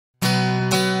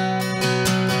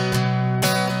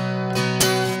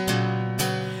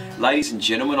Ladies and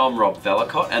gentlemen, I'm Rob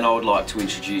Vellacott and I would like to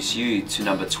introduce you to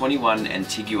number 21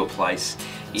 Antigua Place.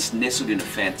 It's nestled in a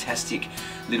fantastic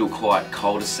little quiet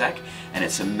cul-de-sac and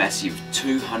it's a massive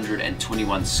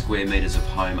 221 square metres of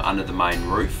home under the main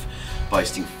roof,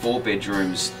 boasting 4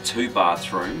 bedrooms, 2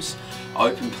 bathrooms,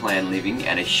 open plan living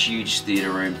and a huge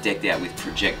theatre room decked out with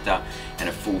projector and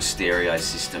a full stereo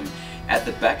system. At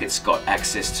the back it's got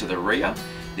access to the rear.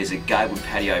 There's a gabled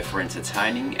patio for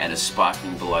entertaining and a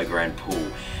sparkling below ground pool.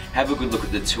 Have a good look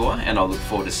at the tour and I look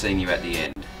forward to seeing you at the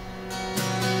end.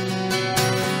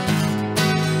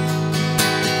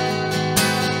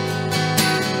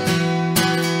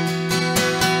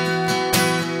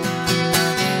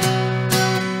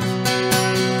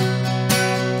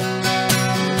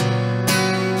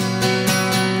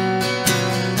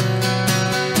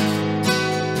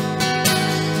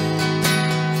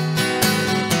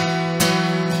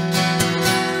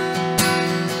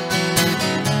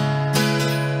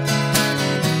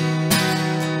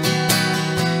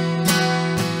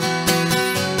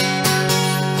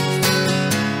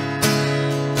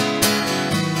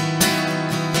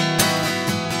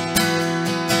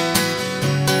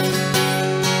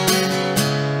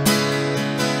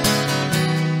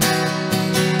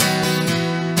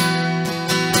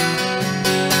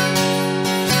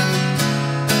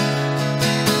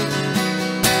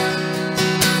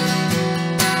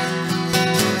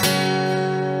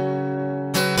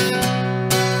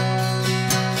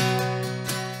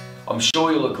 I'm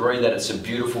sure you'll agree that it's a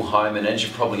beautiful home, and as you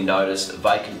probably noticed,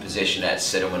 vacant possession at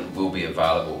settlement will be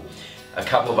available. A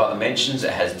couple of other mentions: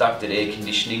 it has ducted air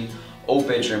conditioning, all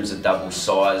bedrooms are double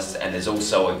sized, and there's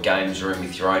also a games room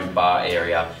with your own bar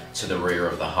area to the rear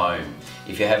of the home.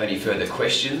 If you have any further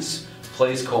questions,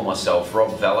 please call myself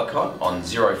Rob Vellacott on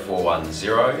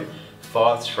 0410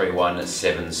 531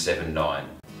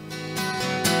 779.